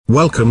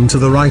Welcome to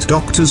the Right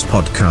Doctors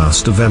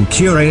podcast of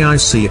MCure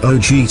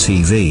AICOG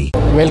TV.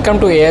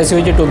 Welcome to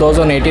AICOG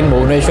 2018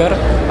 Bhubaneswar.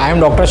 I am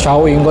Dr.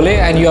 Shahu Ingole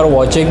and you are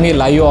watching me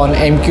live on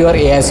MCure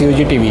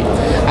AICOG TV.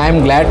 I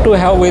am glad to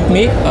have with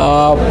me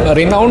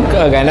renowned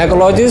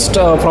gynecologist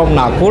from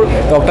Nagpur,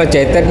 Dr.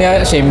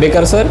 Chaitanya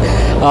Shembekar sir.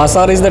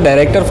 Sir is the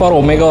director for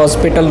Omega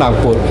Hospital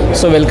Nagpur.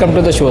 So welcome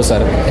to the show, sir.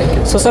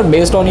 So sir,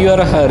 based on your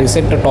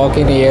recent talk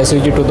in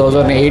AICOG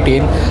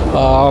 2018,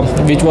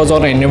 which was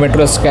on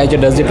endometrial scratch,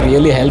 does it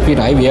really help in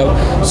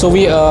IVF? So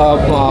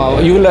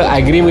you will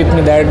agree with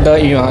me that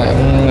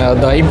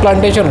the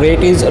implantation rate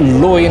is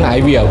low in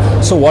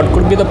IVF. So what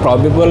could be the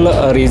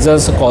probable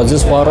reasons,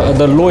 causes for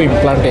the low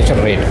implantation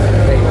rate?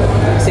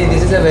 See,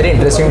 this is a very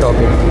interesting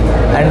topic,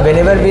 and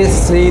whenever we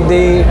see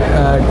the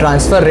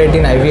transfer rate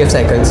in IVF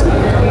cycles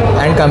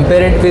and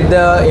compare it with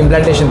the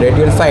implantation rate,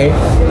 you will find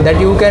that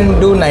you can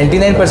do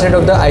 99%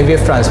 of the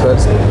IVF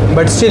transfers,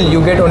 but still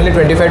you get only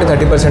 25 to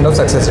 30% of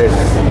success rate.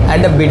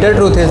 And the bitter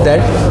truth is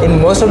that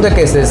in most of the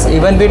cases,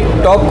 even with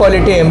top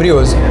quality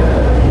embryos,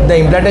 the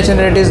implantation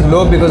rate is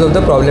low because of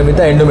the problem with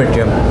the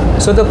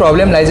endometrium. So the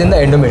problem lies in the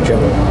endometrium.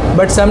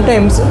 But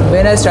sometimes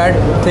when I start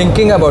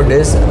thinking about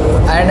this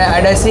and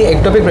I see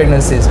ectopic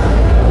pregnancies,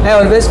 I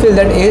always feel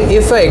that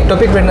if a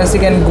ectopic pregnancy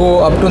can go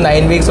up to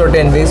 9 weeks or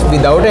 10 weeks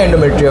without an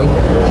endometrium,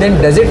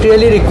 then does it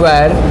really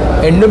require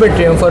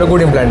endometrium for a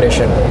good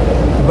implantation?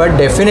 But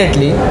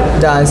definitely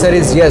the answer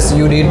is yes,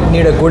 you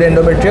need a good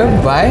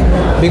endometrium. Why?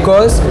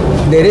 Because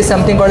there is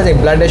something called as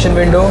implantation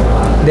window,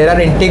 there are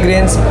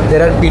integrins,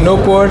 there are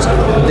pinopods,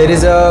 there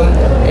is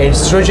a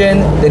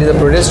estrogen, there is a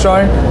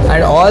progesterone,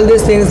 and all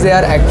these things, they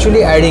are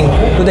actually adding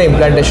to the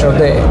implantation of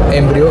the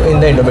embryo in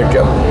the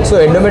endometrium.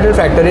 So endometrial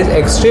factor is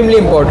extremely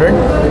important,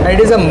 and it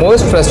is the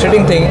most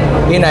frustrating thing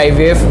in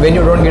IVF when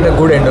you don't get a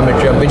good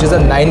endometrium, which is a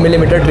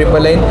 9mm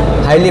triple line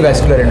highly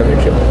vascular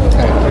endometrium.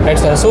 Right,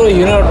 sir. So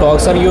talk,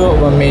 sir, you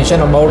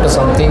mentioned about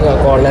something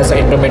called as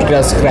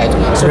endometrial scratch.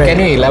 So right. Can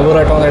you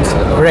elaborate on that,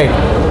 sir?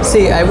 Right.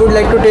 See, I would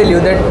like to tell you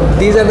that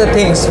these are the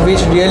things which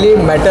really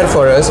matter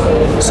for us.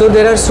 So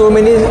there are so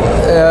many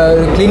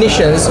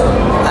clinicians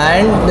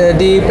and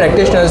the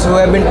practitioners who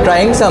have been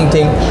trying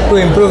something to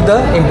improve the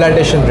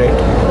implantation rate.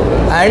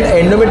 And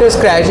endometrial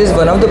scratch is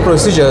one of the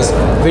procedures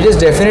which is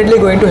definitely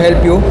going to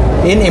help you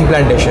in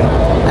implantation.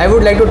 I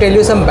would like to tell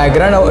you some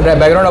background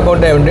about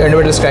the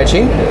endometrial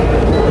scratching.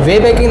 Way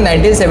back in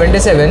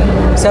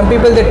 1977, some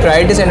people they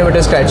tried this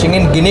endometrial scratching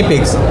in guinea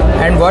pigs,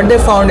 and what they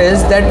found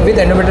is that with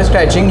endometrial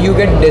scratching you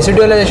get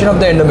decidualization of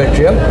the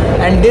endometrium,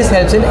 and this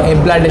helps in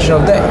implantation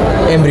of the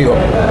embryo.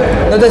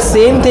 Now the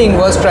same thing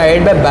was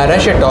tried by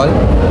Barash et al.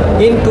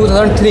 In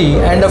 2003,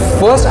 and the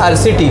first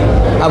RCT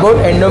about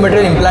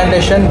endometrial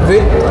implantation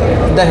with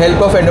the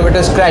help of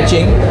endometrial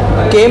scratching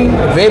came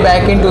way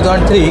back in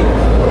 2003,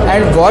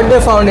 and what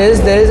they found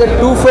is there is a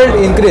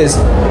twofold increase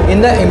in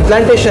the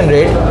implantation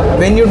rate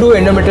when you do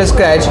endometrial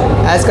scratch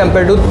as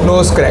compared to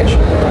no scratch.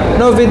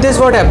 Now with this,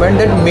 what happened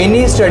that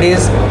many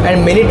studies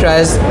and many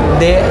trials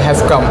they have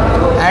come,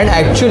 and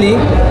actually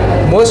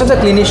most of the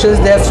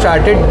clinicians they have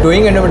started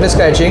doing endometrial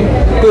scratching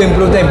to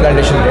improve the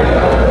implantation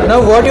rate. Now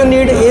what you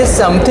need is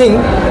something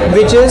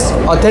which is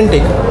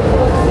authentic,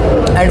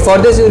 and for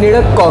this you need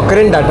a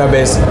Cochrane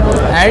database,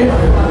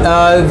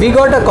 and we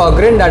got a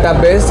Cochrane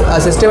database,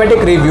 a systematic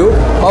review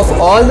of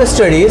all the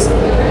studies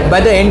by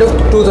the end of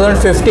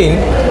 2015,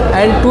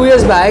 and 2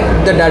 years back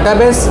the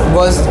database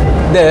was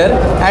there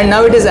and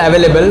now it is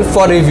available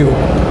for review.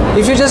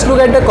 If you just look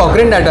at the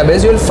Cochrane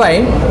database, you will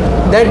find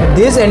that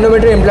this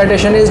endometrial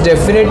implantation is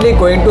definitely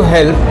going to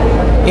help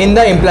in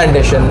the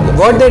implantation.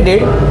 What they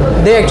did,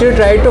 they actually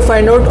tried to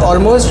find out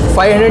almost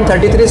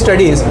 533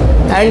 studies,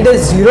 and they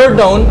zeroed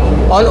down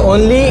on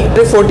only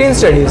 14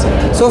 studies.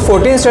 So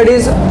 14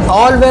 studies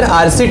all were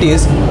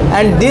RCTs,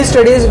 and these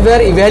studies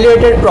were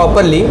evaluated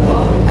properly,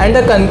 and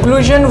the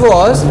conclusion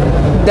was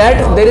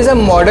that there is a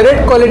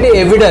moderate quality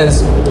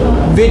evidence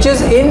which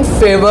is in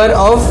favor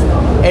of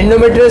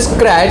endometrial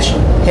scratch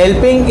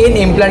helping in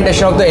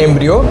implantation of the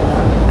embryo,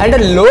 and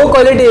a low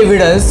quality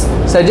evidence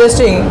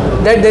suggesting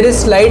that there is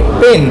slight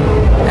pain,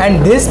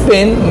 and this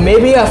pain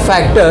may be a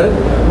factor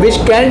which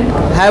can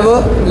have a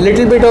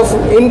little bit of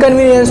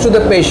inconvenience to the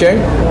patient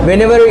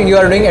whenever you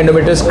are doing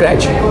endometrial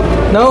scratch.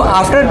 Now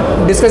after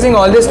discussing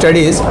all these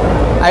studies,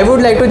 I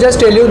would like to just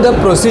tell you the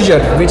procedure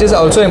which is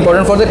also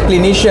important for the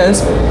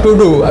clinicians to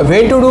do.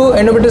 When to do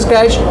endometrial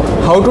scratch,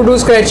 how to do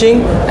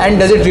scratching, and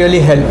does it really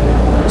help.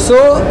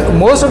 So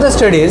most of the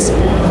studies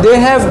they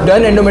have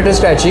done endometrial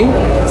scratching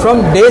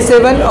from day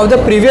 7 of the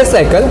previous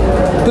cycle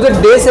to the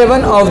day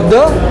 7 of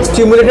the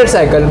stimulated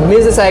cycle,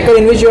 means the cycle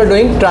in which you are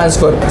doing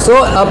transfer.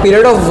 So a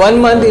period of 1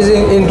 month is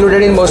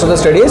included in most of the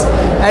studies,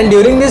 and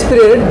during this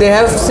period they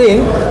have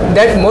seen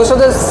that most of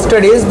the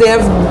studies they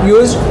have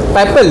used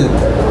PAPL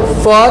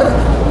for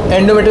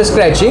endometrial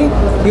scratching.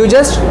 You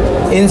just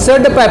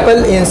insert the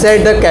PAPL inside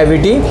the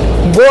cavity,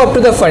 go up to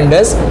the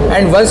fundus,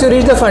 and once you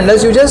reach the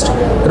fundus you just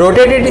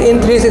rotate it in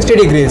 360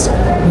 degrees.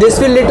 This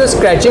will lead to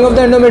scratching of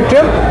the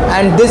endometrium,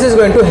 and this is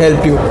going to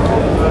help you.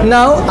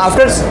 Now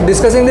after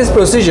discussing this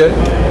procedure,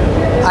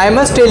 I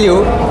must tell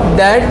you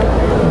that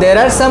there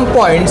are some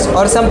points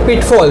or some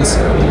pitfalls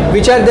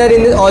which are there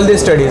in all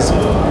these studies.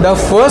 The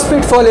first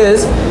pitfall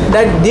is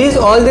that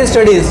all these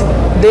studies,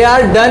 they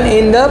are done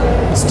in the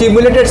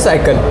stimulated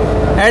cycle,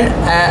 and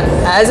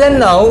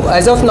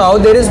as of now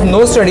there is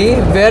no study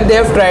where they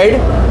have tried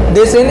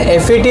this in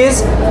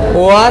FETs,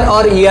 OR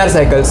or ER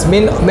cycles.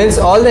 Means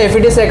all the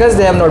FET cycles,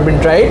 they have not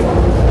been tried.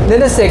 Then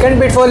the second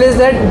pitfall is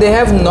that they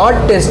have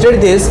not tested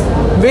this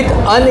with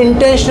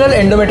unintentional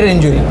endometrial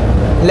injury.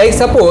 Like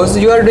suppose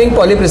you are doing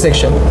polyp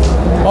resection,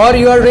 or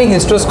you are doing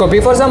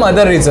hysteroscopy for some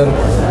other reason,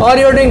 or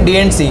you are doing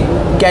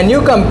DNC. Can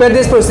you compare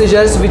these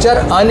procedures which are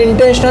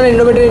unintentional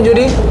endometrial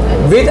injury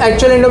with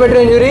actual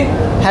endometrial injury?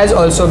 Has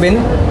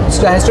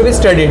to be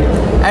studied.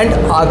 And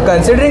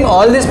considering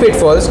all these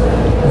pitfalls,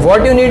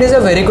 what you need is a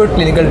very good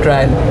clinical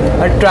trial,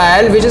 a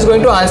trial which is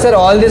going to answer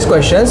all these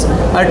questions,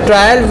 a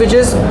trial which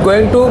is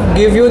going to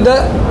give you the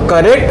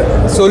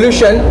correct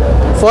solution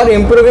for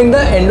improving the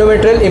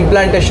endometrial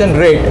implantation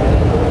rate.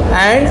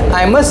 And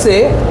I must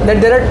say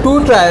that there are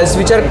two trials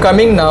which are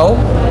coming now,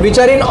 which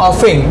are in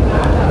offing.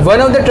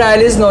 One of the trial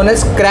is known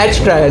as Scratch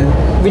trial,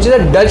 which is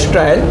a Dutch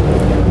trial.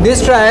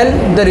 This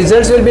trial, the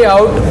results will be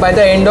out by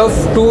the end of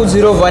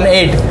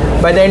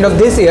 2018, by the end of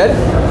this year.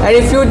 And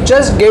if you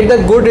just get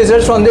the good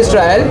results from this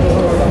trial,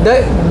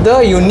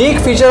 the unique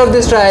feature of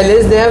this trial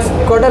is they have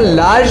got a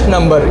large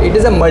number. It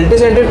is a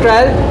multi-center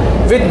trial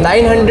with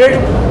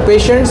 900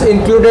 patients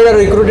included or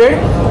recruited,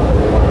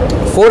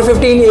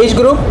 450 in age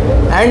group.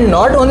 And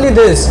not only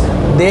this,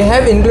 they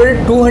have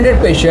included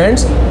 200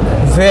 patients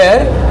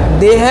where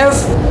they have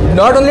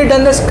not only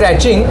done the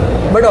scratching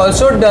but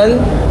also done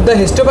the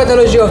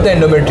histopathology of the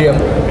endometrium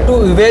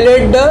to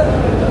evaluate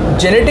the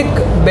genetic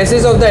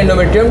basis of the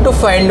endometrium to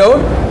find out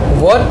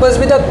what must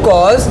be the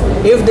cause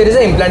if there is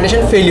an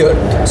implantation failure.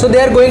 So they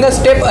are going a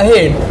step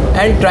ahead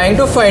and trying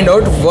to find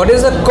out what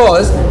is the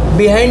cause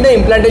behind the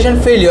implantation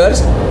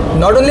failures,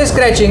 not only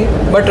scratching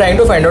but trying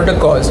to find out the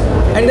cause.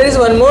 And there is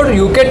one more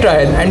UK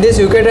trial, and this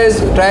UK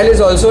trial is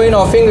also in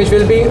offing, which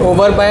will be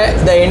over by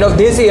the end of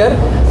this year,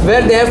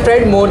 where they have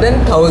tried more than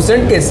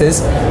 1,000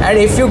 cases. And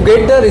if you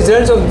get the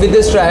results with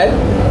this trial,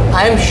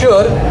 I am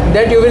sure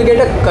that you will get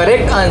a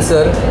correct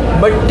answer.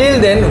 But till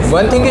then,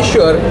 one thing is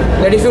sure,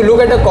 that if you look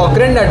at the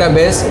Cochrane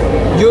database,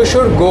 you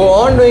should go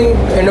on doing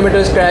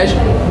endometrial scratch,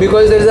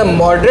 because there is a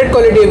moderate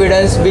quality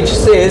evidence which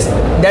says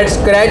that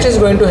scratch is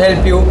going to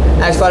help you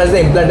as far as the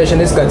implantation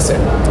is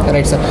concerned.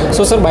 Right, sir.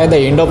 So, sir, by the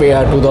end of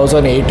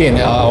 2018,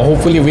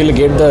 hopefully we'll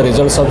get the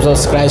results of the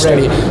scratch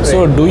study. Right.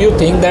 So, do you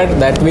think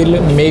that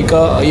will make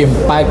an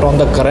impact on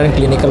the current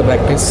clinical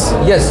practice?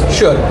 Yes,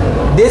 sure.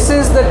 This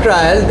is the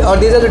trial, or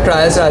these are the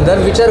trials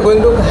rather, which are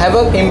going to have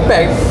an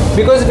impact,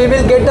 because we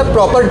will get the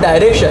proper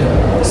direction.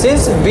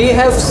 Since we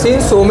have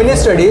seen so many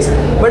studies,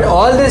 but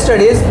all these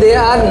studies, they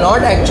are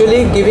not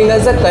actually giving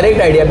us the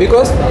correct idea,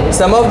 because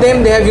some of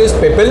them they have used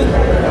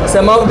PEPL,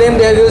 some of them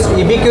they have used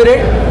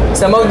EB-Curate,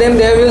 some of them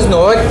they have used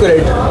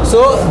Novacq-Curate.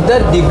 So the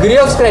degree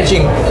of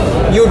scratching,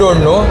 you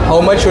don't know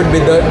how much should be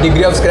the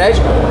degree of scratch.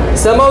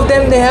 Some of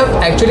them they have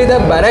actually, the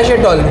Barash et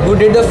al. Who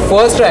did the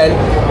first trial,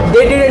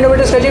 they did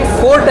endometrial scratching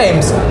 4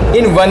 times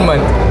in 1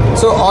 month.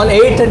 So on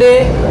 8th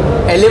day,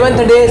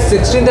 11th day,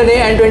 16th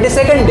day and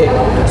 22nd day.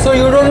 So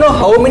you don't know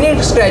how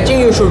many scratching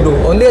you should do.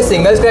 Only a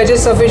single scratch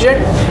is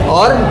sufficient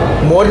or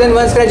more than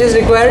one scratch is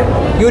required.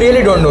 You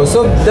really don't know.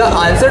 So the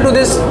answer to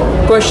these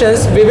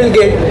questions we will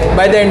get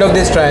by the end of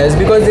these trials,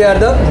 because they are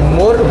the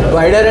more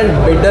wider and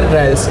better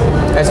trials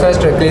as far as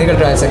clinical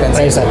trials are concerned.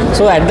 Right, sir.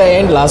 So at the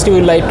end, lastly, we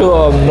would like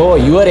to know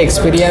your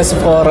experience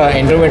for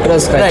endometrial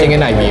scratching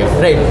in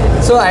IVF.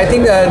 Right. So I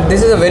think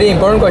this is a very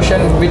important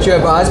question which you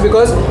have asked,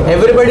 because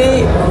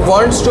everybody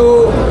wants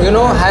to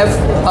have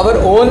our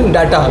own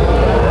data,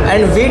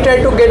 and we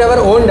try to get our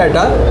own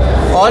data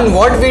on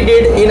what we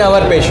did in our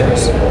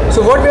patients.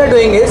 So what we are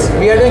doing is,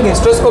 we are doing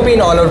hysteroscopy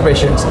in all our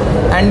patients,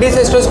 and this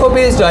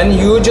hysteroscopy is done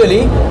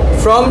usually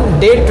from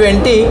day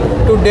 20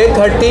 to day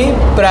 30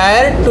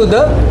 prior to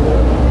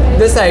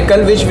the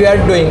cycle which we are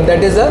doing,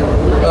 that is a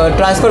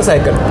transfer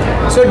cycle.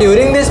 So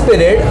during this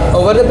period,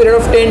 over the period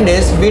of 10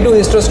 days, we do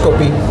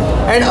hysteroscopy,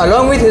 and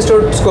along with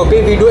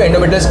hysteroscopy we do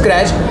endometrial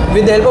scratch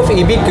with the help of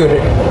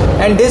EB-Curate.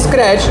 And this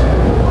scratch,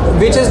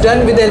 which is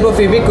done with the help of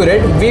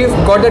EB-Curate, we've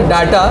got the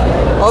data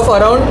of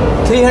around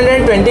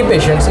 320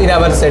 patients in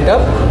our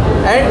setup.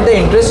 And the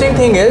interesting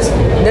thing is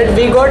that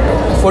we got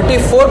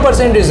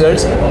 44%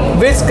 results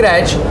with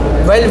scratch,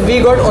 while we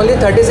got only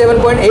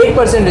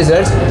 37.8%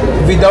 results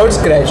without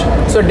scratch.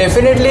 So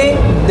definitely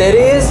there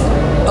is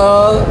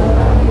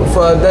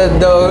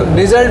the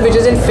result which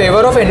is in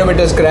favor of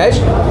endometrial scratch.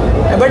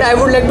 But I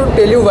would like to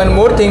tell you one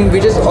more thing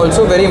which is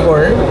also very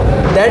important,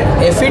 that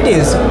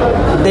FETs,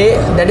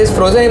 that is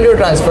frozen embryo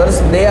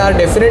transfers, they are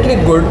definitely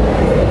good,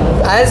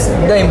 as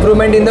the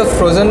improvement in the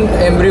frozen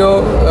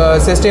embryo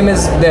system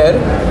is there,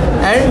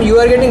 and you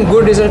are getting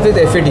good results with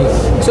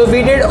FET. So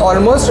we did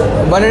almost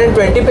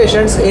 120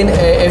 patients in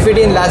FET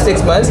in last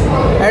 6 months,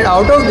 and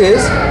out of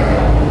this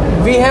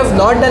we have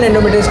not done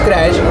endometrial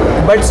scratch,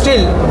 but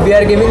still we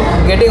are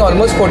getting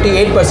almost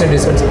 48%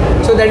 results.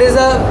 So that is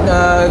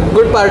a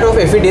good part of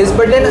FEDs.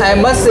 But then I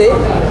must say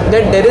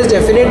that there is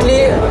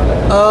definitely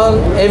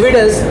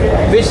evidence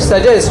which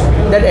suggests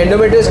that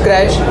endometrial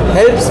scratch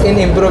helps in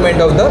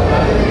improvement of the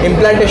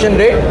implantation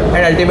rate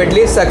and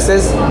ultimately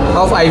success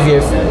of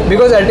IVF.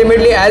 Because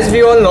ultimately, as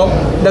we all know,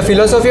 the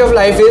philosophy of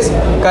life is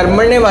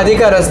karmanye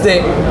madhika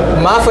raste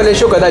ma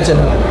phaleshu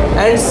kadachana,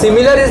 and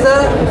similar is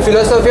the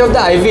philosophy of the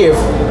IVF.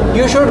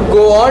 You should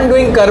go on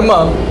doing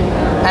karma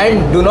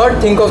and do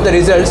not think of the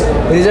results.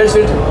 Results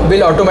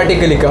will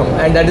automatically come,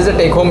 and that is a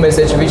take home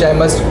message which I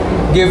must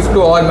give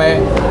to all my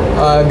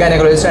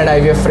gynecologist and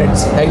IVF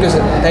friends. Thank you,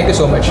 sir. Thank you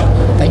so much.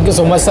 Thank you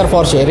so much, sir,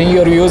 for sharing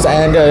your views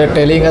and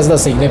telling us the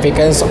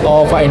significance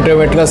of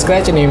endometrial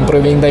scratch in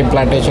improving the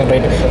implantation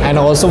rate. And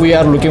also, we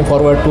are looking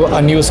forward to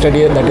a new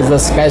study, that is the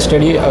scratch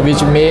study,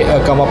 which may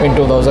come up in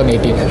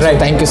 2018. Right. So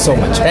thank you so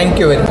much. Thank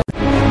you very much.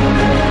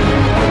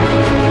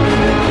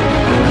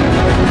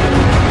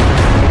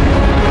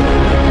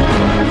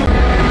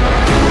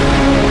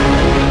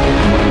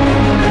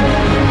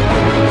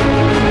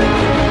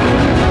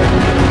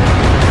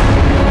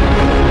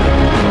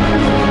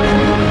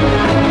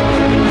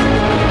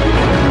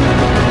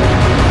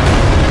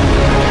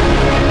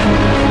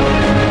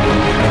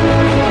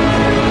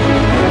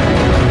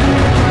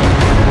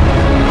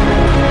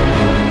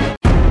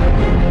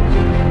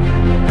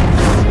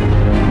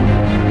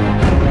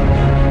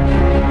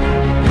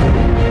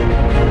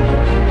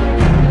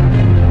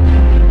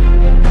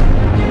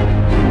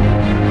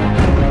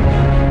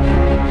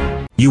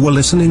 You were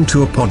listening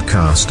to a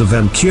podcast of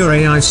MCure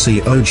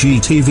AICOG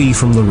TV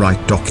from The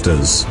Right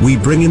Doctors. We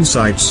bring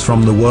insights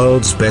from the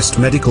world's best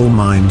medical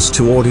minds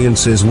to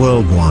audiences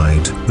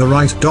worldwide. The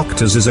Right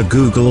Doctors is a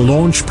Google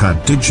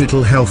Launchpad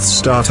digital health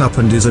startup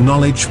and is a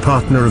knowledge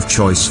partner of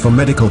choice for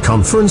medical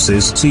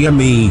conferences,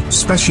 CME,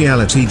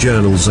 specialty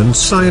journals and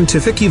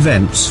scientific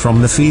events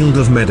from the field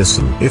of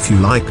medicine. If you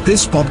like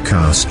this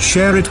podcast,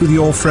 share it with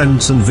your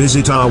friends and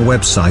visit our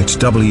website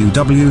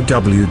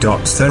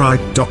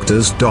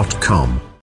www.therightdoctors.com.